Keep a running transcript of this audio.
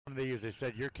they use. They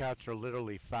said your cats are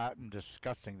literally fat and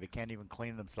disgusting. They can't even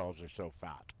clean themselves. They're so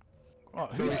fat. Oh,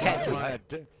 whose cats are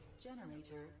they?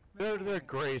 They're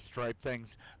gray striped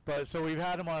things. But so we've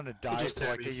had them on a diet for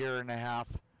like a year and a half.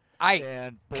 Hey,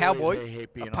 And boy, Cowboy, they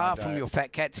hate being apart on from diet. your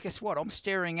fat cats, guess what? I'm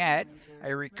staring at a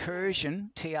Recursion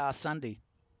TR Sunday.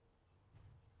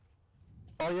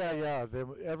 Oh yeah.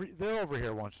 They're over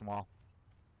here once in a while.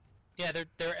 Yeah,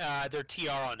 they're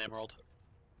TR on Emerald.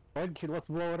 Go ahead, kid, let's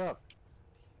blow it up.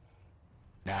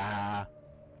 Nah.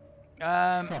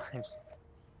 Yeah,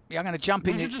 I'm going to jump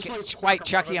in. These are just like Wait,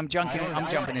 Chucky, I'm jumping. I'm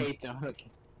I jumping don't in. hate them.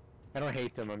 I don't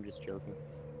hate them. I'm just joking.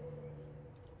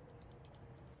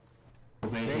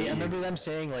 I remember them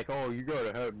saying like, "Oh, you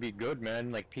gotta be good,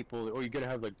 man." Like people, "Oh, you gotta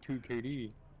have like 2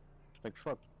 KD." Like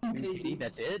fuck, 2 KD.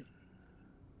 That's it.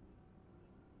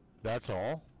 That's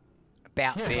all.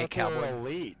 About Yeah, there, they're Cowboy.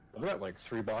 elite. I've got like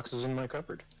 3 boxes in my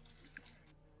cupboard.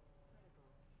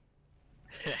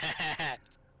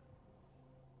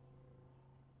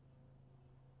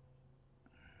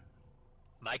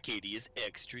 My KD is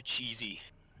extra cheesy.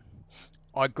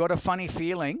 I got a funny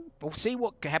feeling. We'll see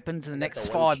what happens in the next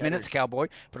 5 minutes, Cowboy.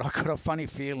 But I got a funny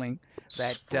feeling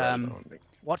that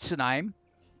what's the name,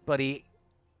 buddy,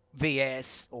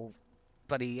 VS or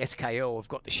buddy SKO have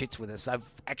got the shits with us. They've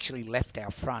actually left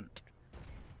our front.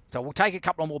 So we'll take a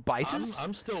couple of more bases.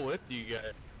 I'm still with you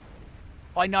guys.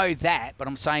 I know that, but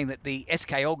I'm saying that the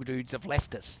SKL dudes have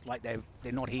left us. Like they're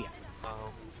not here.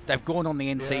 They've gone on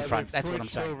the NC front. That's what I'm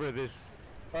saying. Over this.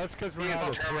 That's because we're not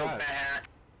a threat.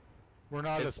 We're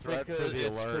not a threat to the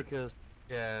alert. Because,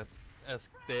 yeah,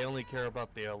 they only care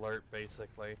about the alert,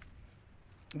 basically.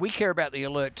 We care about the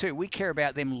alert too. We care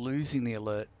about them losing the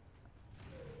alert.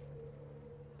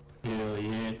 Hell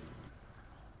yeah.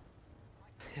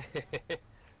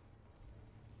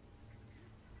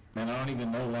 Man, I don't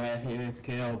even know why I hate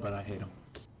SKL, but I hate them.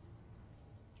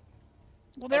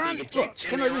 Well, they're look,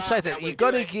 can I just say that you've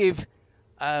got to give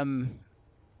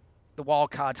the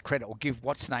wild cards credit, or give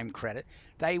what's name credit.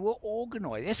 They were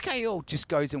organised. SKL just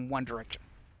goes in one direction.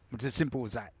 It's as simple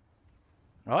as that,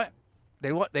 right?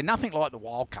 They're nothing like the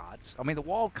wild cards. I mean, the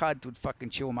wild cards would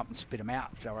fucking chew them up and spit them out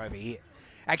if they were over here.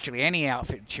 Actually, any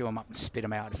outfit would chew them up and spit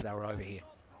them out if they were over here.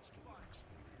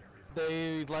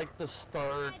 They like to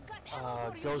start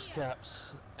ghost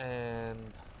caps and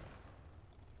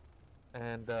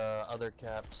other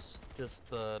caps just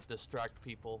to distract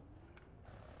people.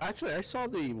 Actually, I saw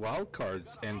the wild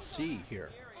cards NC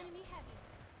here.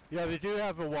 Yeah, they do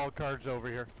have the wild cards over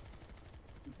here.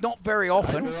 Not very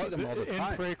often.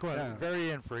 Infrequent, yeah. very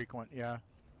infrequent. Yeah.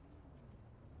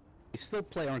 They still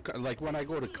play on, like when I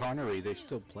go to Connery, they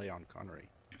still play on Connery.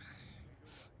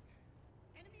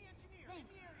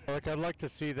 Like I'd like to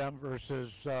see them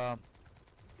versus was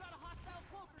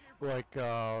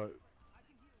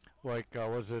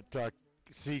it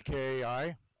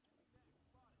CKI?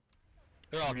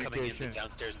 They're all coming in the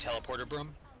downstairs teleporter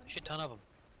broom. Shit ton of them.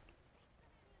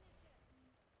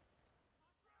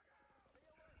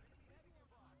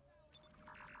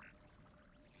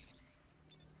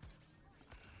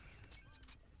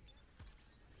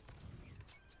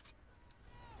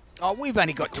 Oh, we've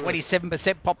only got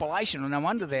 27% population, and no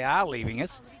wonder they are leaving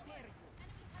us.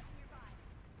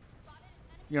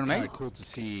 You know what I mean? Kinda cool to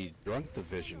see Drunk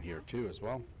Division here too, as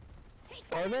well.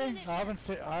 Are they? I haven't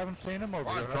seen them over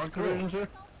here. Drunk Division's here.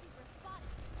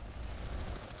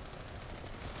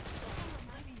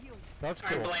 That's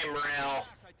cool. I blame Rail.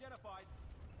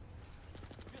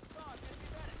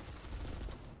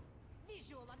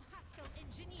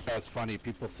 That's funny.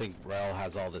 People think Rel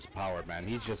has all this power, man.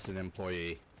 He's just an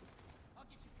employee.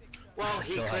 Well,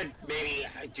 he could maybe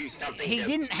do something. He to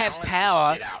didn't have balance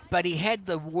power, shit out. but he had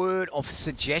the word of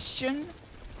suggestion,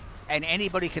 and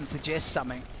anybody can suggest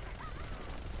something.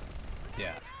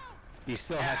 Yeah. He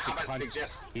still Yeah, has how to about punch.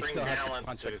 just He bring still has to balance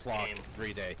punch to a this clock game.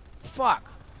 every day. Fuck.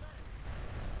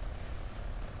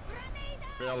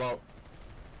 Hello.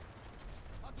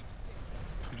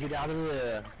 Get out of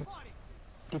the.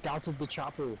 Get out of the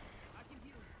chopper.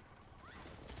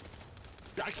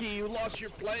 Jackie, you lost your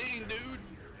plane, dude.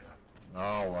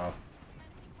 Oh wow.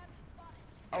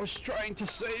 I was trying to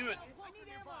save it.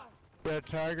 Yeah,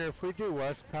 Tiger. If we do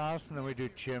West Pass and then we do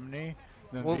Chimney,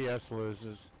 then Well- VS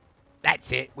loses.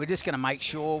 That's it. We're just going to make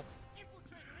sure.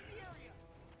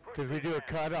 Because we do a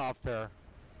cutoff there.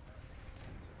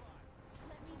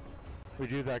 We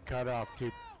do that cutoff,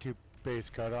 two base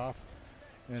cutoff.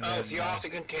 And Oh, then, so you also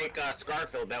can take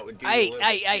Scarfield. That would do. Hey, a little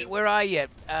hey, bit hey, too. where are you?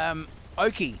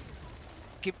 Okie,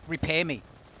 repair me.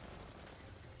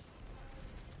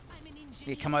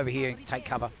 Yeah, come over here and take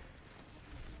cover.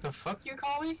 The fuck you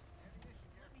call me?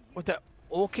 With the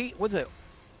Orky? With the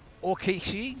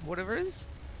Orkishi, whatever it is.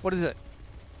 What is it?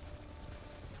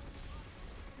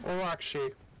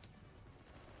 Orakshi.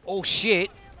 Oh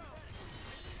shit.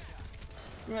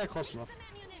 Yeah, close enough.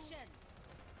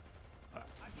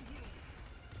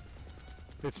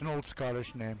 It's an old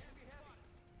Scottish name.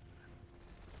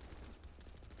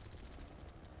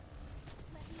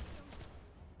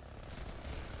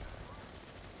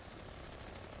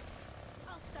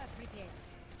 I'll start repairs.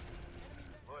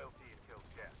 Loyalty is killed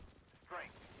death.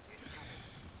 Strength is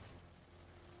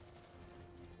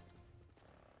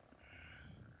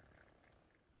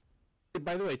human.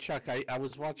 By the way, Chuck, I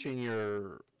was watching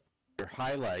your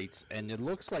highlights, and it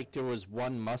looks like there was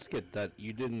one musket that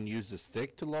you didn't use the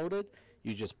stick to load it.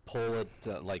 You just pull it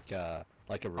like a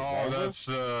revolver.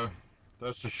 Oh,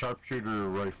 that's the sharpshooter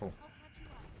rifle.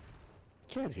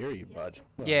 Can't hear you, bud.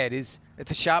 Yeah, it is.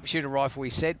 It's a sharpshooter rifle, he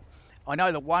said. I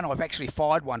know the one, I've actually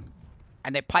fired one.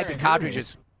 And they're paper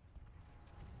cartridges.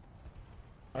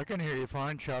 I can hear you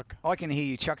fine, Chuck. I can hear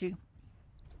you, Chucky.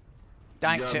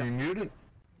 You got me muted?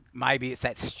 Maybe it's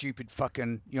that stupid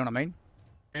fucking, you know what I mean?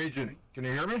 Agent, can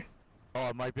you hear me? Oh,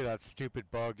 it might be that stupid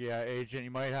bug. Yeah, Agent, you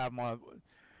might have him on.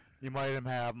 You might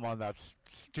have him on that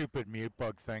stupid mute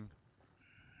bug thing.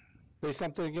 Say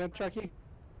something again, Chucky.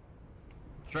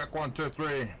 Check 1, 2,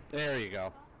 3. There you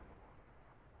go.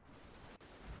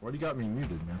 Why do you got me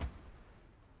muted, man?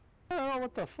 Oh,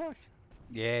 what the fuck?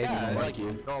 Yeah, like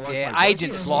you.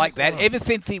 Agent's like that. Ever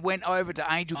since he went over to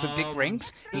Angels and Dick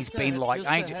Rings, he's been like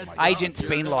Agent's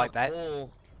been like that.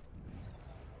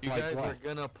 You guys are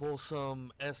gonna pull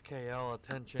some SKL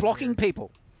attention. Blocking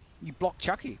people. You block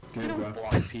Chucky. You don't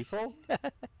block people? What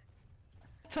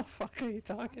the fuck are you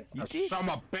talking? You did. Son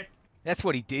of a bitch. That's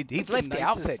what he did. He's left the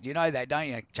outfit. You know that, don't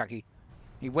you, Chucky?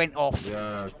 He went off.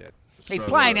 Yeah. He's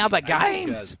playing other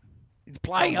games. He's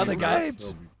playing other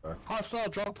games. Hostile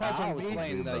drop pods I on was B.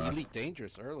 playing Elite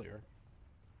Dangerous earlier.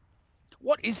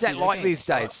 What is that like these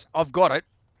days? I've got it.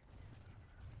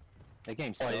 That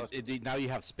game's Now you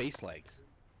have space legs.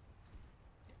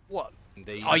 What?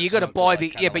 Oh, you got to buy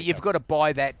the but you've got to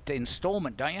buy that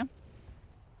installment, don't you? You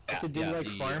have to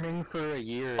do farming for a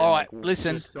year. All right,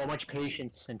 listen. Just so much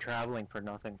patience and traveling for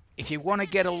nothing. If you want to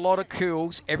get a lot of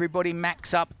kills, everybody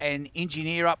max up and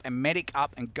engineer up and medic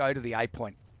up and go to the A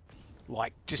point.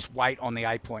 Like, just wait on the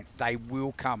A point. They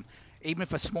will come. Even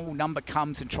if a small number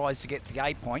comes and tries to get to the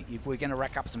A point, we're going to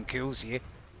rack up some kills here.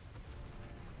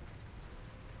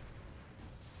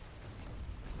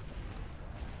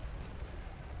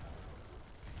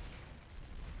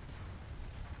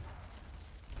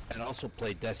 And also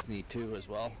play Destiny 2 as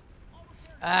well.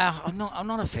 I'm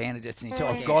not a fan of Destiny 2.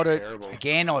 I've got it.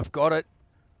 Again, I've got it.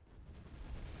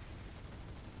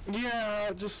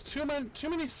 Yeah, just too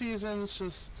many seasons.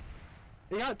 Just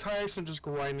it got tiresome just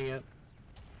grinding it.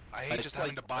 I hate just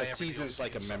having to buy every season's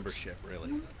like a membership,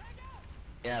 really.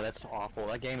 Yeah, that's awful.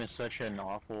 That game is such an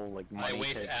awful I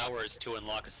waste hours to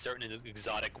unlock a certain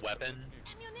exotic weapon,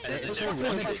 and then It's there's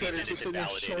so one season it's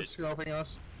invalidated. scoping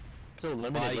us. So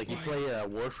limited. Like you play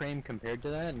Warframe compared to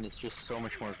that, and it's just so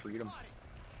much more freedom.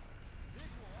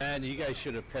 And you guys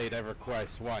should have played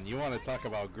EverQuest 1. You want to talk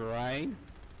about grind?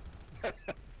 Oh,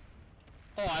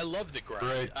 I love the grind.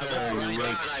 Right I there, love the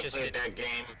grind. I played that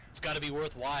game. It's got to be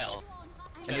worthwhile.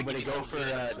 Anybody go for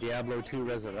Diablo 2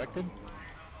 Resurrected?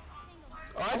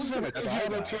 I just have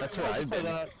Diablo 2. That's where I've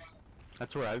been.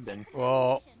 That's where I've been.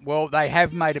 Well, they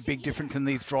have made a big difference in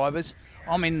these drivers.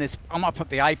 I'm up at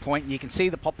the A point. You can see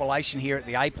the population here at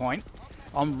the A point.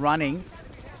 I'm running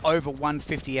over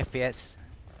 150 FPS.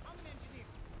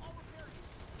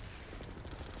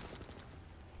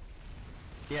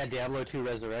 Yeah, Diablo 2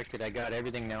 Resurrected. I got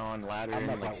everything now on ladder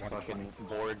and like fucking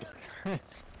bored.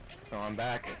 So I'm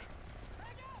back.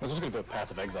 I was just gonna put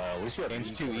Path of Exile. At least you have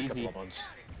Game's too easy.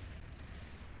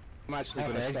 I'm actually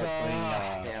Path going of to start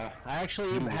playing. yeah, I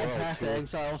actually New had World Path of too.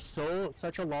 Exile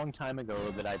such a long time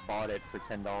ago that I bought it for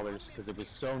 $10 because it was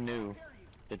so new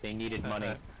that they needed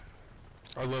money.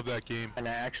 I love that game. And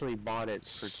I actually bought it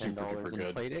for $10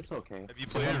 and played it. It's okay. Have you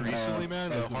played it recently, man?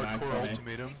 The Hardcore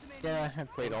Ultimatum? Yeah, I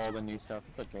played all the new stuff.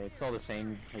 It's okay. It's all the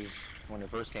same as when it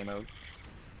first came out.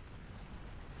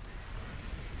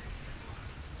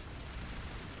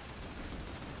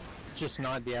 It's just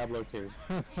not Diablo 2.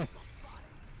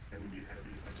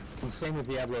 The same with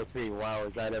Diablo 3. Wow,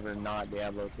 is that ever not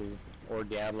Diablo 2? Or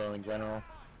Diablo in general?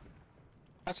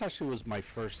 That's actually was my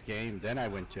first game. Then I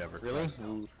went to EverQuest. Really?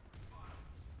 Ooh.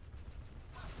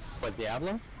 What,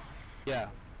 Diablo? Yeah.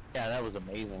 Yeah, that was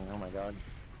amazing. Oh my god.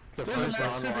 The There's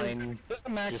first online. There's a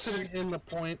max sitting in the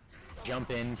point.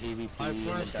 Jump in PvP My in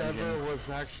the first dungeon. ever was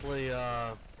actually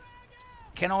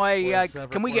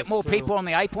Can we get more people on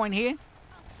the A point here?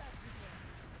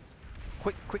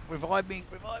 quick, revive me,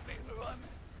 revive me.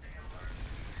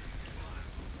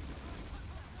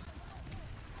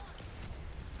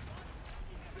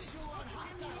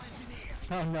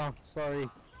 Oh no, sorry.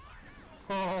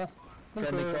 Oh,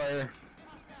 Friendly okay. fire.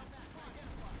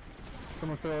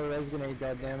 Someone throw a res grenade,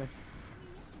 goddammit.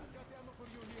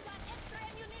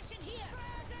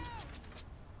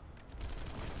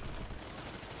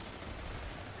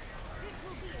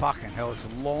 Fucking hell, it's a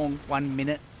long 1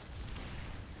 minute.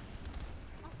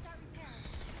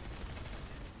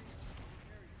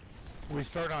 We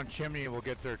start on chimney, we'll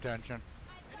get their attention.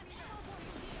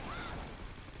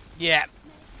 Yeah.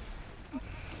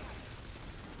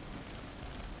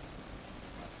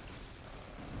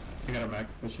 I got a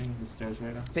max pushing the stairs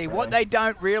right now. See, what they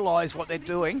don't realise what they're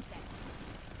doing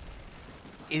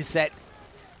is that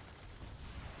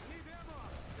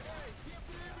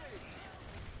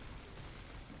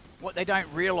what they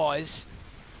don't realise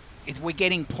is we're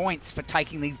getting points for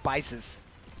taking these bases.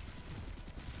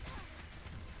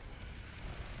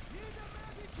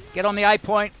 Get on the A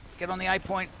point. Get on the A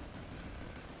point.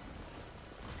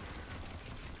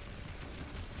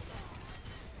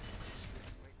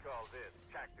 We call this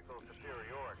tactical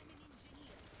superiority.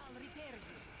 I'll repair you.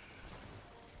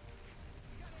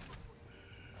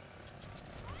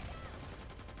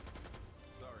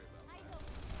 Sorry about that.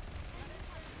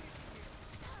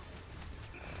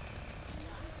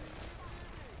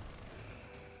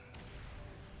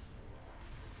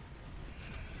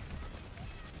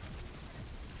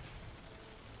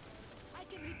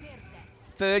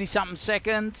 30-something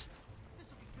seconds.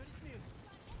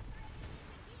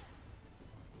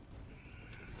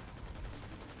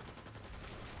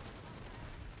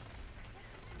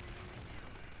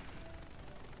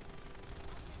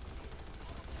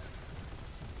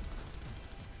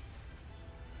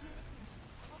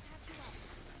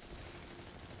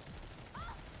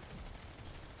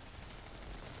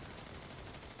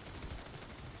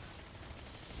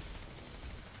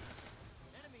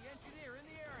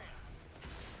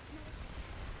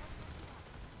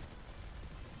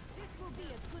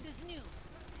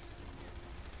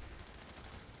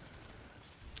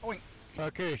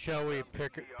 Okay, shall we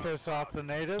piss off the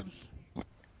natives?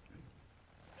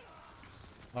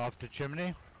 Off the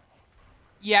chimney?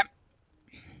 Yep.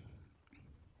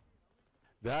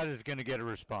 That is going to get a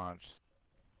response.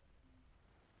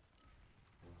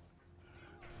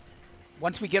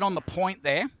 Once we get on the point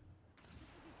there.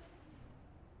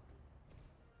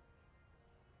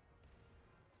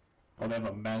 Oh, they have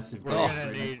a massive.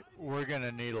 We're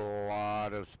gonna need a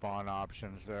lot of spawn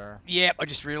options there. Yep, I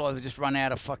just realised I just run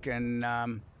out of fucking.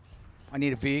 I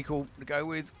need a vehicle to go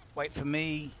with. Wait for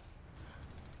me,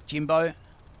 Jimbo.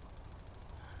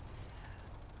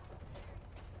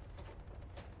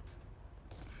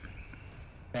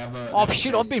 Oh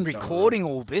shit! I've been recording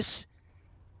all this.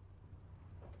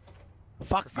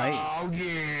 Fuck me. Oh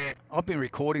yeah. I've been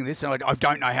recording this, and I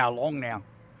don't know how long now.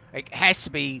 It has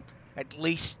to be at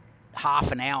least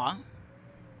half an hour.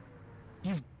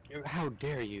 How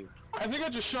dare you? I think I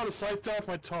just shot a scythe down with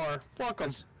my tar. Fuck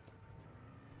 'em.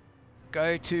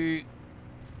 Go to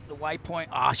the waypoint.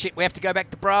 Ah, shit, we have to go back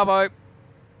to Bravo.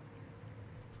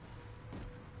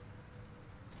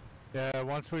 Yeah,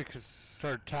 once we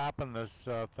start tapping this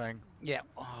thing. Yeah.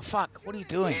 Oh, fuck. What are you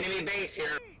doing? Enemy base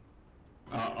here.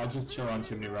 I'll just chill on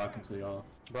Chimney Rock until y'all.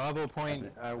 Bravo Point,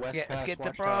 West Yeah, Pass let's get to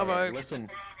Watchtower. Bravo. Listen,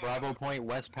 Bravo Point,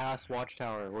 West Pass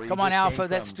Watchtower. Where Come you on, just Alpha,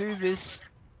 came let's from. do this.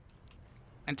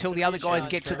 Until the other guys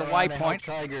get to the Turn around and waypoint.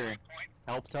 Help Tiger.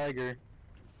 Help Tiger.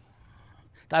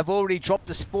 They've already dropped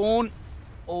the spawn.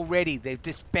 Already. They're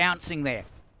just bouncing there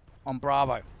on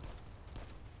Bravo.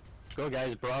 Go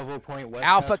guys, Bravo Point, West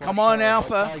Alpha, Pass come on, Watchtower,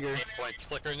 Alpha. Help Tiger. Points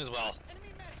flickering as well.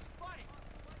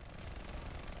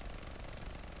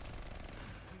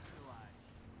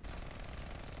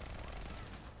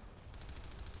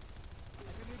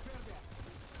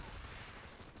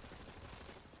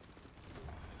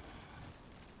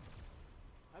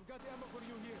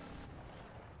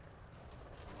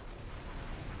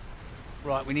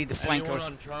 Right, we need the flank. Anyone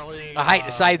on Charlie, I hate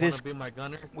to say wanna this. be my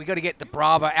gunner? We got to get the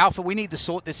Bravo. Alpha, we need to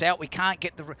sort this out. We can't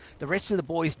get the rest of the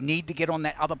boys need to get on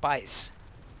that other base.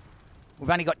 We've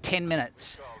only got 10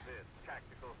 minutes. Call this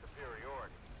tactical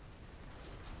superiority.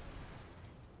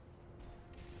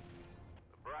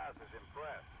 The brass is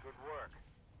impressed. Good work.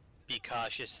 Be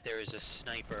cautious, there is a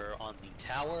sniper on the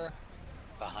tower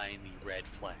behind the red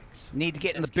flags. Need to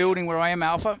get in the building where I am,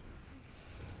 Alpha.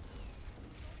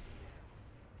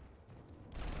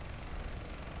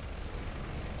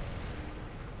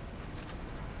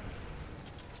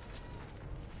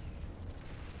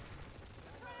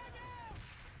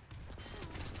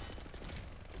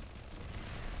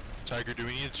 Tiger, do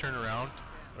we need to turn around,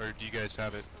 or do you guys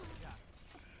have it?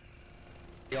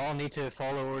 We all need to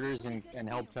follow orders and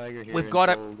help Tiger here. We've got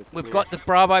it. We've got the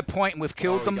Bravo point and we've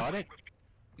killed them. Got it?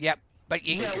 Yep. But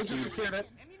you. Yeah, we just secured it.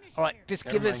 All right, just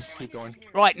give us. Keep going.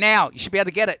 Right now, you should be able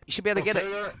to get it. You should be able to get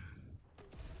it.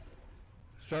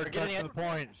 Start touching the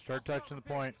point. Start touching the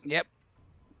point. Yep.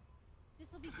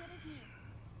 This'll be good as new.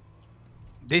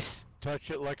 This.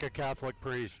 Touch it like a Catholic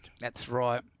priest. That's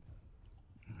right.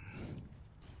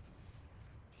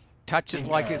 Touch it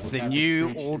like it's the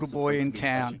new altar boy in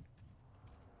town.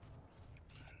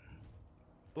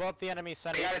 Blow up the enemy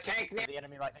center. The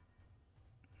enemy right.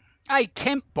 Hey,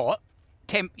 Temp bot.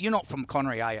 Temp, you're not from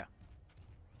Connery, are you?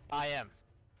 I am.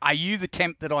 Are you the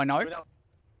Temp that I know?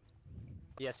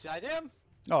 Yes, I am.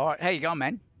 All right, how you going,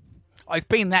 man? I've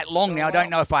been that long now. I don't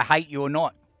know if I hate you or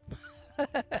not.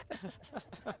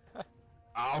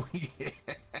 Oh yeah.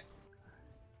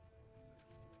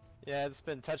 Yeah, it's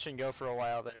been touch and go for a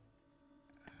while there.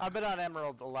 I've been on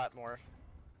Emerald a lot more.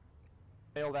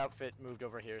 My old outfit moved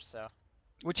over here, so.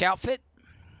 Which outfit?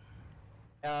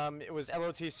 It was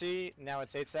LOTC. Now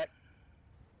it's 8sec.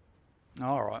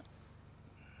 All right.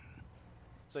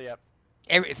 So yep.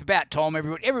 It's about time.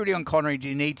 Everybody on Connery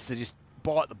needs to just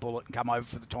bite the bullet and come over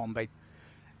for the time being.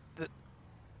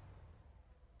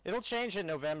 It'll change in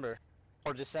November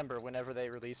or December whenever they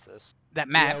release this. That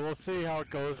map. Yeah, we'll see how it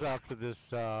goes after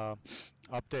this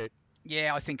update.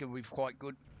 Yeah, I think it'll be quite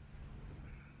good.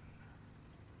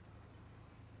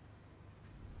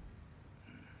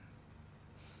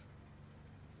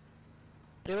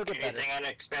 It'll get better. Anything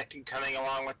unexpected coming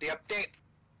along with the update?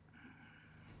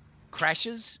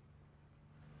 Crashes?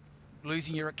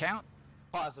 Losing your account?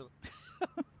 Positive.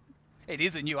 It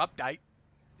is a new update.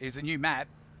 It is a new map.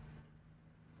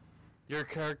 Your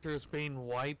character's being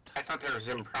wiped. I thought there was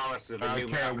some promises of a I new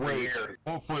can't map for wait. years.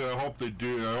 Hopefully, I hope they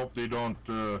do. I hope they don't.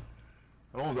 I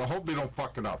hope they don't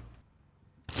fuck it up.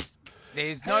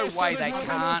 There's no way they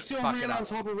can't fuck it on up.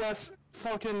 top of West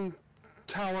fucking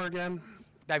tower again.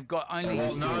 They've got only.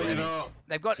 Well, now you know.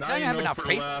 They've got. Now Don't you have know enough for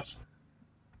people.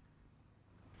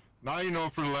 Now you know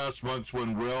for the last months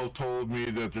when Rail told me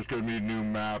that there's going to be a new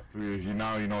map.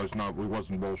 Now you know it's not. We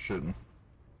wasn't bullshitting.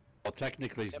 Well,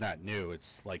 technically it's not new.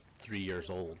 It's like 3 years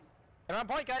old. Get on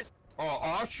point, guys. Oh,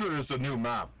 Austria is a new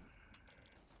map.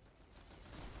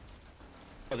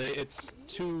 But it's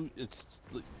 2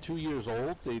 years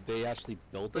old. They actually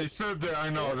built it. They said that I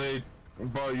know they,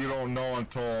 but you don't know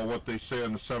until what they say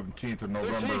on the 17th of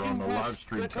November on the live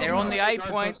stream. They're on the A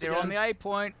point. They're on the A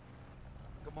point.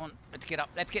 Come on, let's get up.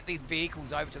 Let's get these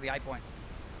vehicles over to the A point.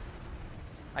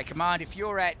 Hey, Command, if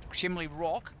you're at Shimley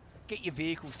Rock, get your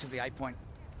vehicles to the A point.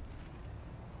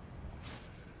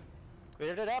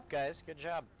 Cleared it up, guys. Good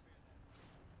job.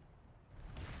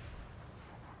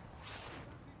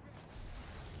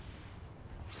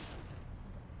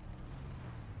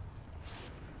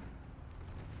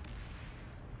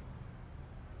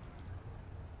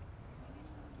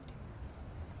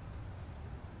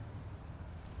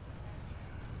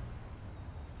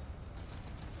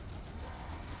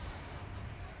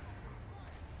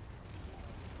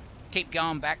 Keep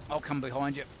going back. I'll come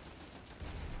behind you.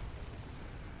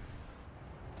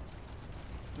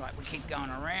 Right, we keep going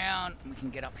around. We can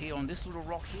get up here on this little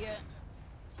rock here.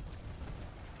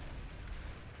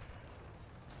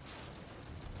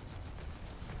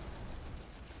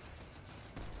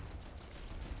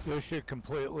 This should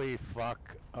completely fuck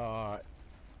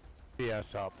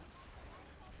BS up.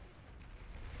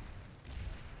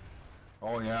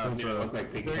 Oh yeah,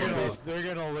 they're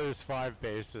gonna lose 5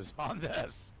 bases on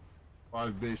this.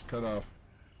 5 base cutoff.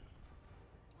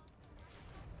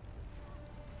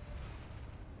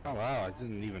 Oh wow, I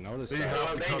didn't even notice You that.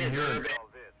 have to come here.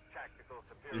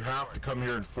 You have to come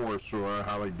here in force, so I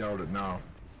highly doubt it now.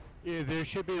 Yeah, there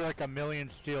should be like 1 million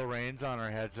steel rains on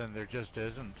our heads, and there just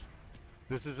isn't.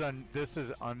 This is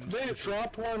They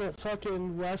dropped one at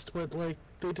fucking Westwood, like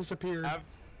they disappeared.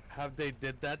 Have they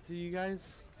did that to you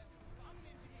guys?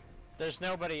 There's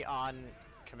nobody on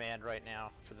command right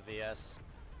now for the VS.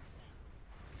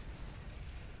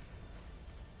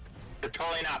 They're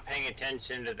totally not paying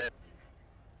attention to this.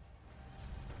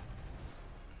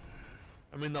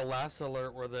 I mean, the last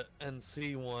alert where the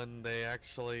NC one, they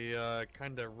actually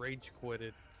kind of rage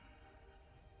quitted.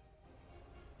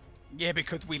 Yeah,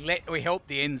 because we helped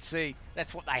the NC.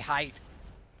 That's what they hate.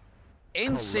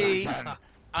 NC,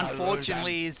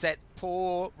 unfortunately, is that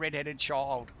poor red-headed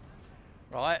child,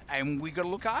 right? And we got to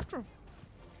look after him.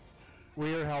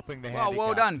 We are helping the handicap.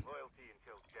 Well done.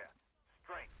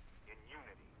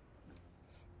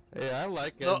 Yeah, I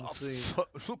like Look,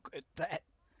 NC. look at that.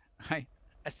 Hey,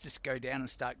 let's just go down and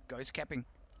start ghost capping.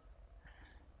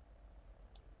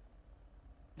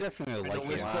 definitely And like it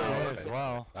was it. so- as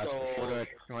well. That's for so,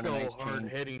 sure. so hard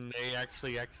hitting, they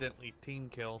actually accidentally team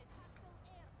kill.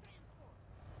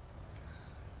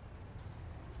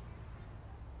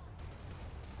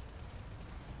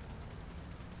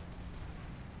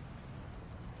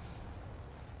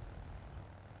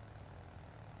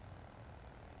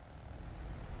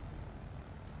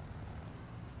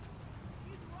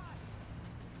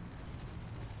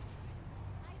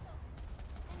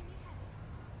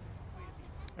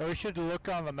 We should look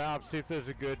on the map, see if there's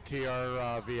a good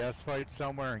TR-VS fight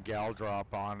somewhere and gal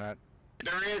drop on it.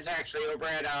 There is actually over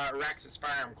at Rex's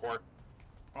Firearm Corps.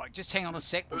 Right, just hang on a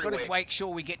sec. We've got to Wait. make sure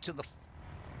we get to the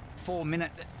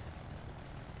 4-minute.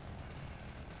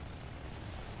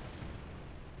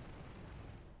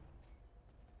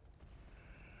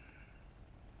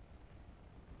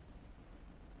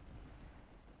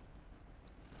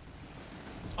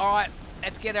 All right,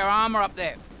 let's get our armor up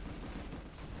there.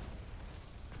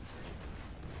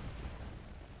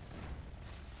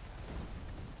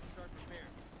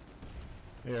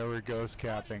 Yeah, we're ghost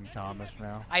capping Thomas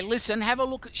now. Hey, listen, have a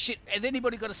look at shit. Has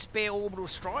anybody got a spare orbital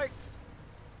strike?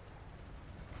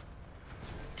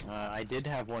 I did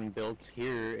have one built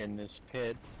here in this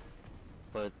pit,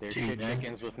 but there's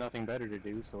shenanigans with nothing better to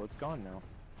do, so it's gone now.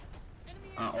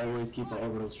 I always keep an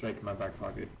orbital strike in my back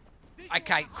pocket.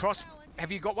 Okay, Cross,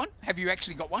 have you got one? Have you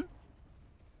actually got one?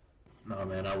 No,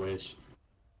 man, I wish.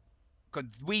 Because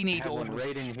we need I have one orbital.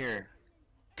 right in here.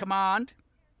 Command,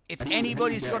 if How do you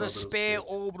anybody's get got a orbital spare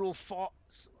strikes? orbital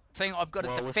thing, I've got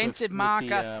Well, a with defensive the,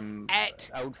 marker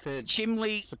at outfit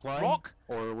Chimley supply, Rock.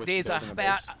 or with There's building a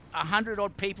about base? 100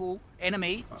 odd people,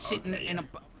 enemy, sitting okay, in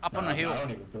yeah. up on a hill. I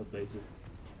don't even build bases.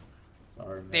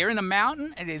 Sorry, man. They're in a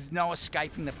mountain, and there's no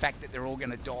escaping the fact that they're all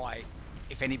going to die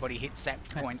if anybody hits that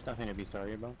point. It's nothing to be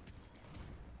sorry about.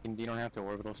 You don't have to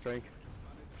orbital strike.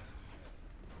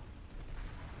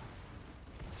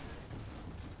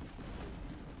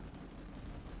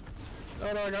 No,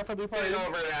 I got 55. Put it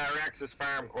over at Rex's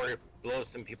Firearm Corps to blow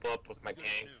some people up with my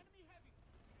tank.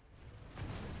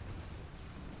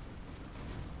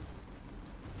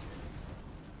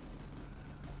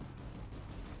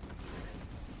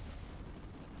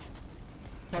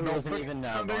 Probably wasn't even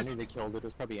Bonnie that killed it, it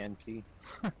was probably NC.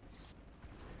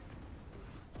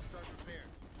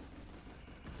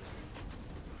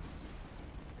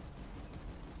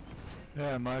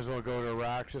 Yeah, might as well go to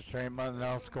Raxus. There ain't nothing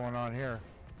else going on here.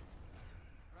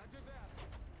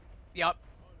 Yep.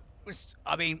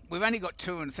 I mean, we've only got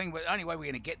 2 and the thing, but the only way we're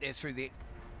going to get there through the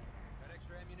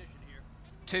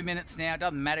 2 minutes now.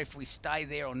 Doesn't matter if we stay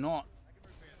there or not.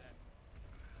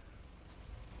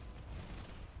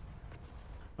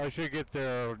 I should get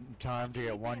there in time to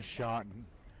get one shot and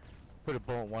put a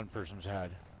bullet in one person's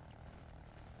head.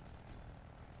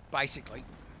 Basically.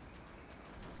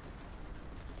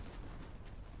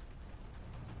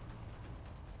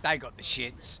 They got the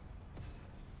shits.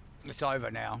 It's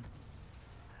over now.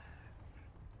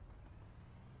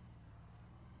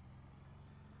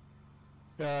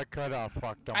 Yeah, that cut off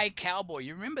fucked them. Hey, Cowboy,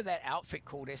 you remember that outfit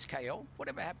called SKL?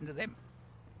 Whatever happened to them?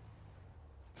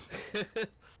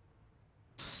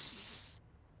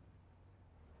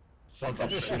 Sounds like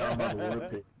shit on my war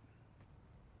pit.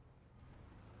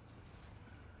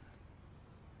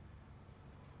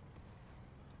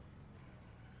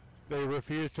 They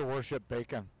refuse to worship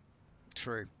bacon.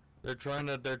 True. They're trying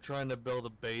to build a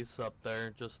base up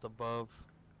there just above.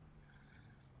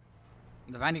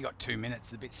 They've only got 2 minutes.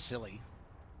 It's a bit silly.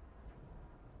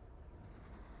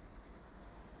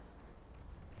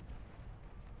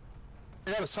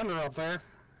 They got a center up there.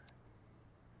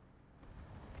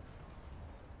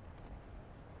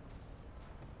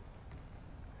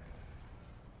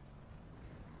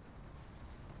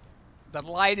 The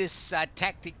latest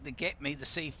tactic to get me to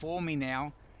C4 me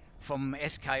now from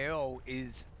SKL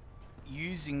is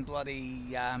using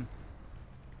bloody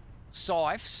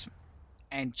scythes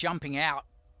and jumping out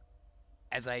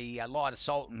as a light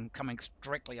assault and coming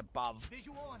directly above.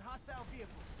 Visual on hostile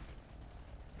vehicle.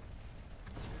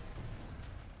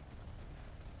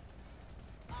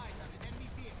 Eyes on an enemy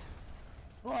vehicle.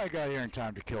 Well, I got here in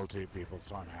time to kill 2 people,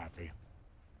 so I'm happy.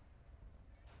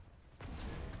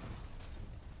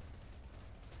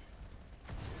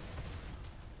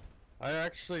 I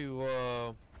actually,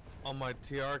 on my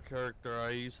TR character, I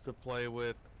used to play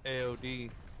with AOD.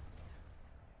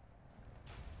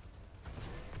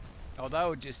 Oh, they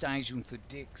were just Asian for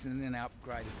dicks and then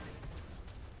upgraded.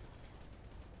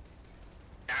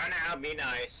 Now, be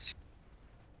nice.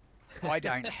 I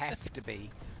don't have to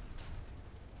be.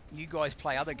 You guys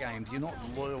play other games. You're not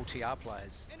loyal TR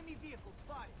players. Enemy vehicle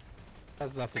spotted.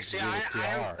 That's nothing See, to do I with TR.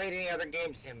 haven't played any other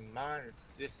games in months.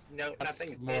 Just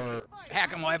nothing's more. How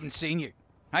come I haven't seen you?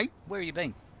 Hey, where you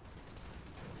been?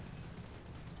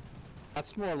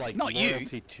 That's more like Not you.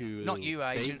 loyalty to Not you,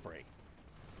 Agent. Daybreak.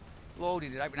 Loyalty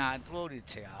to loyalty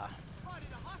to TR.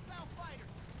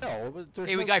 No, but there's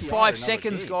Here we no go, TR in 5 other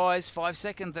seconds, games. guys. 5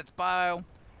 seconds, that's bail.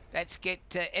 Let's get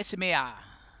Esamir.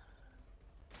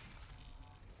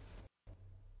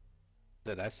 Is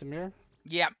that Esamir?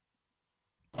 Yep.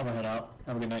 I'm gonna head out.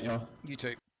 Have a good night, y'all. You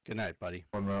too. Good night, buddy.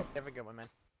 Have a good one, man.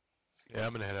 Yeah,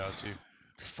 I'm gonna head out too.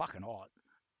 It's fucking hot.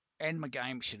 And my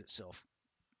game shit itself.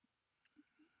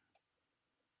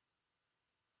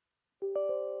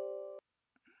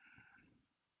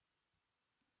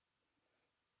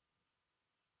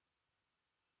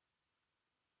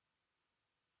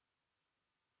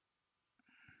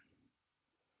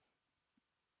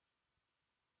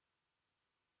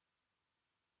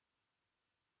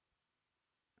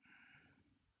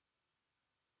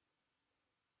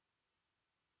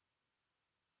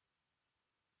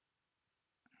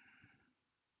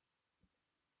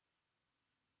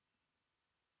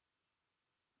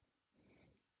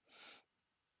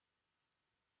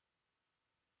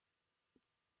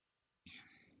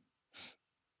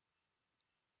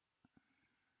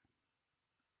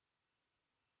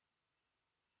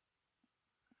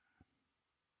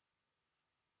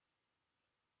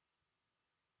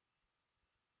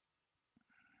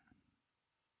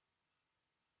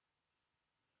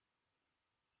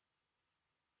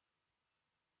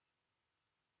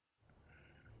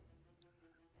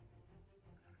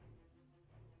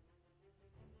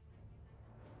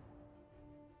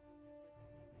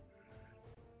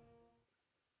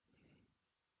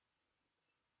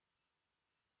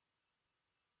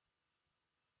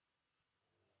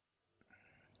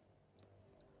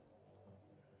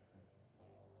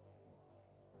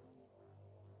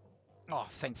 Oh,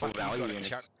 thank fuck you got it,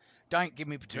 Chuck. Don't give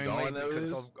me between lead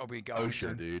because I'll be going Osher,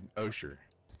 soon. dude. Osher.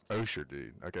 Osher,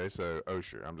 dude. Okay, so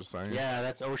Osher. I'm just saying. Yeah,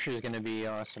 that's Osher's gonna be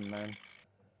awesome, man.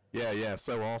 Yeah,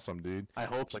 so awesome, dude. I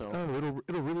hope It's like, so. oh,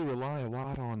 it'll really rely a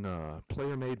lot on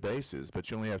player-made bases,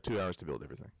 but you only have 2 hours to build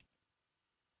everything.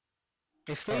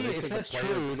 If Oh, they, they if say the that's player-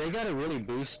 true, they gotta really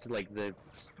boost like the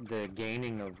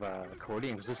gaining of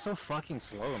accordion because it's so fucking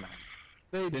slow, man.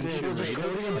 They Didn't did. you People just rate it?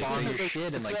 accordion Like, bomb it's your shit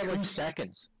in it's like got, 2 like-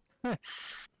 seconds.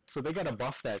 So they gotta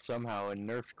buff that somehow and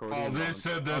nerf accordion. Oh, they bombs.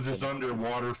 said that there's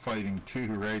underwater fighting too,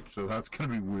 right? So that's gonna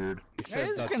be weird. It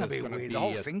is gonna be weird. The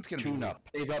whole thing's gonna be weird.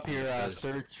 Save up your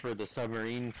certs for the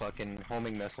submarine fucking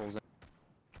homing missiles.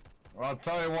 I'll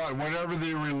tell you what, whenever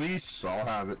they release, I'll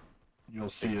have it. You'll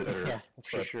see it there. Yeah,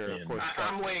 for sure. Of course.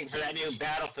 I'm waiting for that new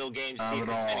Battlefield game to see Have if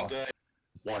it it's any all. good.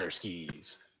 Water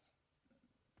skis.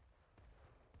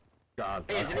 God,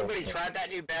 Hey, has I anybody hope so. tried that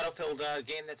new Battlefield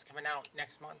game that's coming out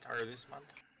next month or this month?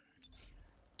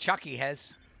 Chucky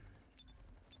has.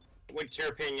 What's your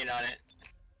opinion on it?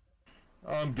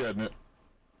 I'm getting it.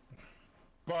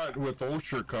 But with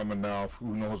Osher coming now,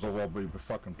 who knows if I'll be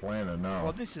fucking playing it now.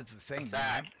 Well, this is the thing,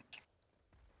 man.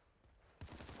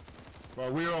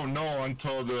 Well, we don't know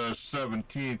until the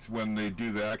 17th when they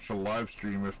do the actual live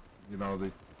stream. If you know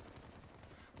they,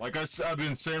 like I've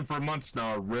been saying for months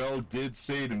now. Rel did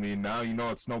say to me, now you know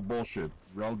it's no bullshit.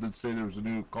 Rel did say there was a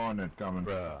new content coming.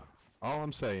 Bruh. All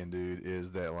I'm saying, dude,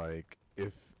 is that like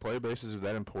if player bases are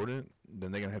that important,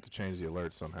 then they're gonna have to change the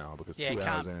alerts somehow because Yeah, 2 it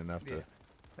hours can't- ain't enough to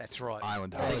That's right.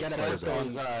 island They hop gotta player put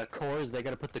those base. cores. They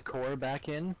gotta put the core back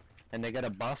in, and they gotta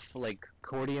buff like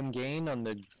cordium gain on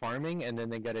the farming, and then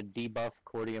they gotta debuff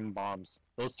cordium bombs.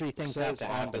 Those 3 It things have says to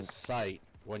on happen. the site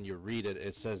when you read it,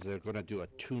 it says they're gonna do a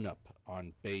tune-up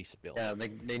on base build. Yeah,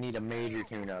 they need a major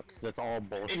tune-up because that's all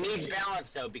bullshit. It needs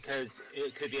balance though because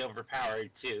it could be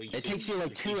overpowered too. It takes you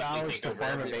like 2 hours take to over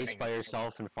farm a base everything. by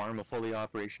yourself and farm a fully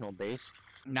operational base.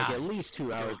 Nah. Like at least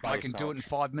 2 hours by I can do it in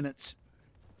 5 minutes.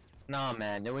 Nah,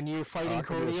 man. When you're I fighting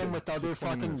can do this cordium in with other 20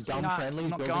 fucking minutes. dumb Nah, friendlies, I'm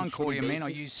not building going shitty cordium, man. I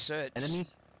bases, use certs.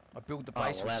 enemies, I build the Oh,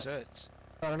 base well, with that's-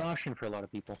 certs. not an option for a lot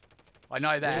of people. I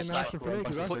know that, It's an option for me,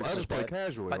 'cause I just play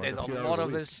casually, but like there's a few a hours lot a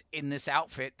of week. us in this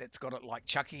outfit that's got it, like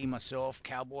Chucky, myself,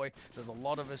 Cowboy. There's a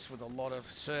lot of us with a lot of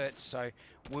certs. So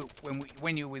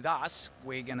when you're with us,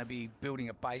 we're going to be building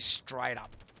a base straight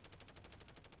up.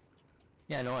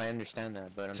 Yeah, no, I understand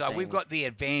that, but I'm So we've saying got the for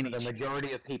advantage. the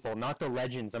majority of people, not the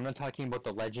legends. I'm not talking about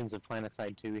the legends of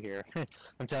PlanetSide 2 here.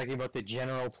 I'm talking about the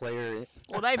general player.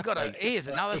 Well, they've got like, here's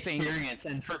another thing. experience,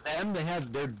 and for them,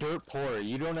 they're dirt poor.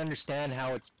 You don't understand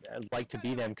how it's like to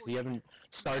be them because you haven't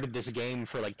started this game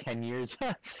for like 10 years.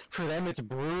 For them, it's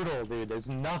brutal, dude. There's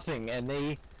nothing, and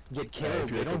they get Yeah, if killed. you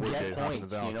They hit the don't wood get gate, hop in the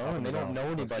points, valve, you know, hop in and they the don't valve.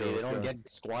 know Let's anybody. go, They let's don't go. get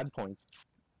squad points.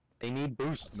 They need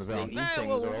boosts. The They Val- need No, things,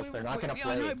 well, or else they're not going to yeah,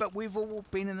 play. I know, but we've all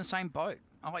been in the same boat.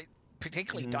 I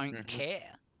particularly don't care.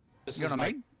 You know what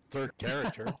I mean? Third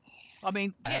character. I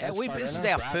mean, I yeah, had to start this is in a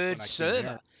our draft third when I came server.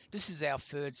 here. This is our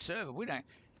third server. We don't,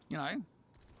 you know.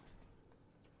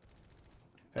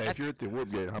 Hey, if you're at the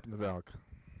warp gate, hop in the Valk.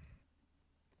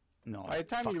 No. By the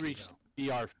time fuck you you, reach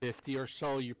Val. BR50 or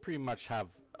so, you pretty much have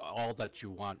all that you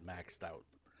want maxed out.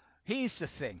 Here's the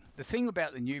thing. The thing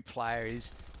about the new player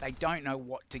is they don't know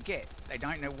what to get. They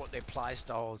don't know what their play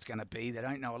style is going to be. They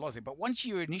don't know a lot of it. But once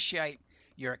you initiate,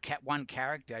 you're one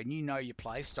character and you know your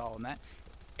play style and that,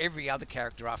 every other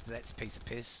character after that's a piece of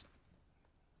piss.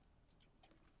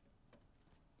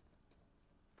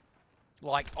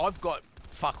 Like, I've got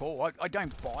fuck all. I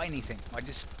don't buy anything. I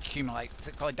just accumulate.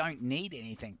 I don't need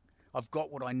anything. I've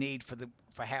got what I need for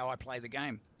how I play the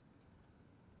game.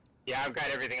 Yeah, I've got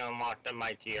everything unlocked on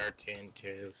my TR10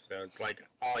 too, so it's like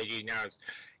all I do now is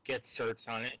get certs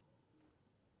on it.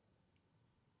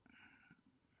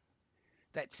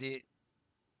 That's it.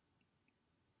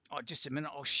 Oh, just a minute.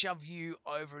 I'll shove you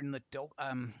over in the dog.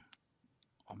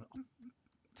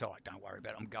 It's all right. Don't worry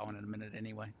about it. I'm going in a minute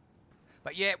anyway.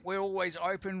 But yeah, we're always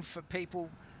open for people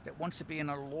that wants to be in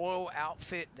a loyal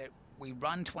outfit that we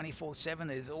run 24/7.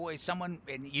 There's always someone,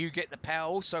 and you get the power.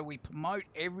 Also, we promote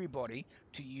everybody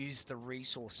to use the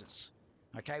resources.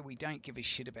 Okay, we don't give a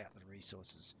shit about the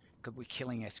resources because we're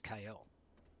killing SKL.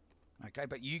 Okay,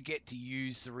 but you get to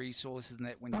use the resources and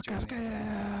that when you join the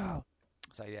SKL.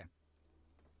 So yeah.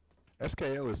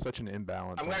 SKL is such an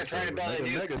imbalance. I'm gonna try to build a new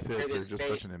Megafits are this just base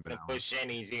such an to imbalance. push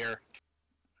in easier.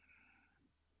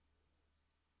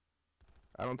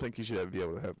 I don't think you should be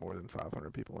able to have more than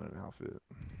 500 people in an outfit.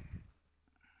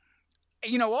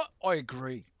 You know what? I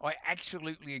agree. I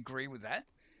absolutely agree with that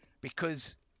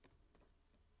because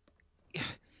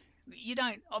you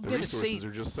don't. I've The never resources seen.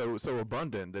 are just so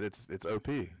abundant that it's OP.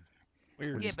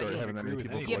 When you start having that many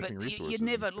people Yeah, collecting but resources. you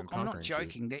never and look. I'm not conquering shit.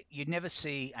 joking. That you'd never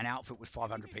see an outfit with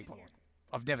 500 people on.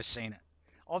 I've never seen it.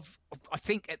 I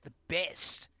think at the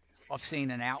best, I've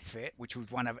seen an outfit which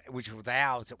was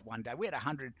ours at one day. We had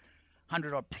 100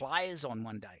 odd players on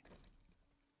one day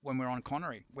when we were on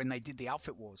Connery when they did the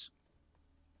outfit wars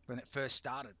when it first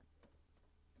started.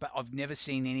 But I've never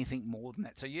seen anything more than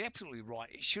that. So you're absolutely right.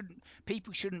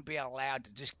 People shouldn't be allowed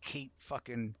to just keep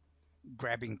fucking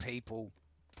grabbing people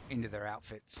into their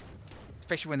outfits,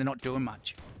 especially when they're not doing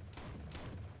much.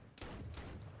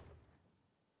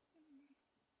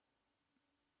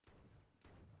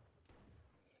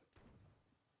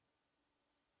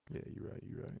 Yeah, you're right.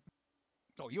 You're right.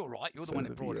 Oh, you're right. You're the So one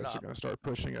that brought it VS up. are going to start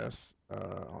pushing us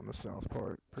on the south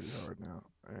part pretty hard now,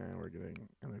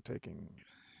 and they're taking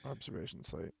observation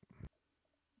site.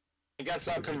 I guess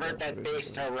I'll convert that base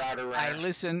to a router. Hey,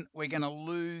 listen, we're going to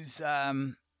lose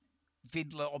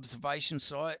Vidler observation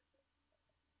site.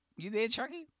 You there,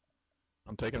 Chucky?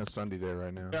 I'm taking a Sunday there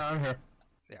right now. Yeah, I'm here.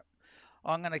 Yeah.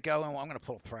 I'm going to go and I'm going to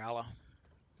pull a Prowler.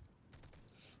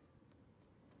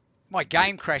 My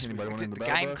game crashed. Anybody want in The the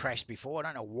battle game bus? crashed before. I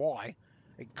don't know why.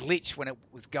 It glitched when it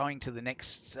was going to the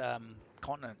next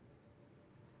continent.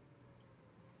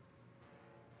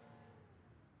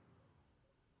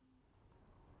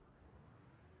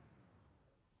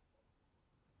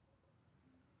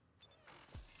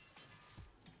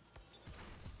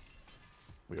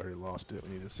 We already lost it.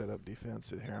 We need to set up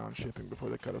defense at Heron shipping before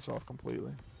they cut us off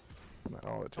completely. Not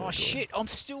all the Oh territory. shit! I'm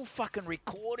still fucking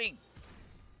recording.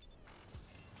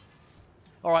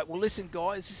 All right, well, listen,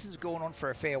 guys, this is going on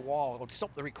for a fair while. I'll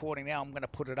stop the recording now. I'm going to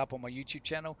put it up on my YouTube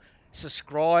channel.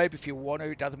 Subscribe if you want to.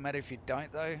 It doesn't matter if you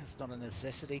don't, though. It's not a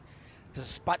necessity.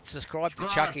 But subscribe to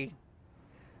Chucky.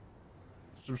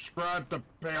 Subscribe to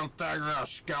Pale Tiger. I'll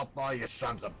scalp all you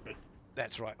sons of bitch.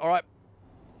 That's right. All right.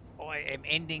 I am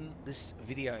ending this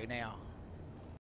video now.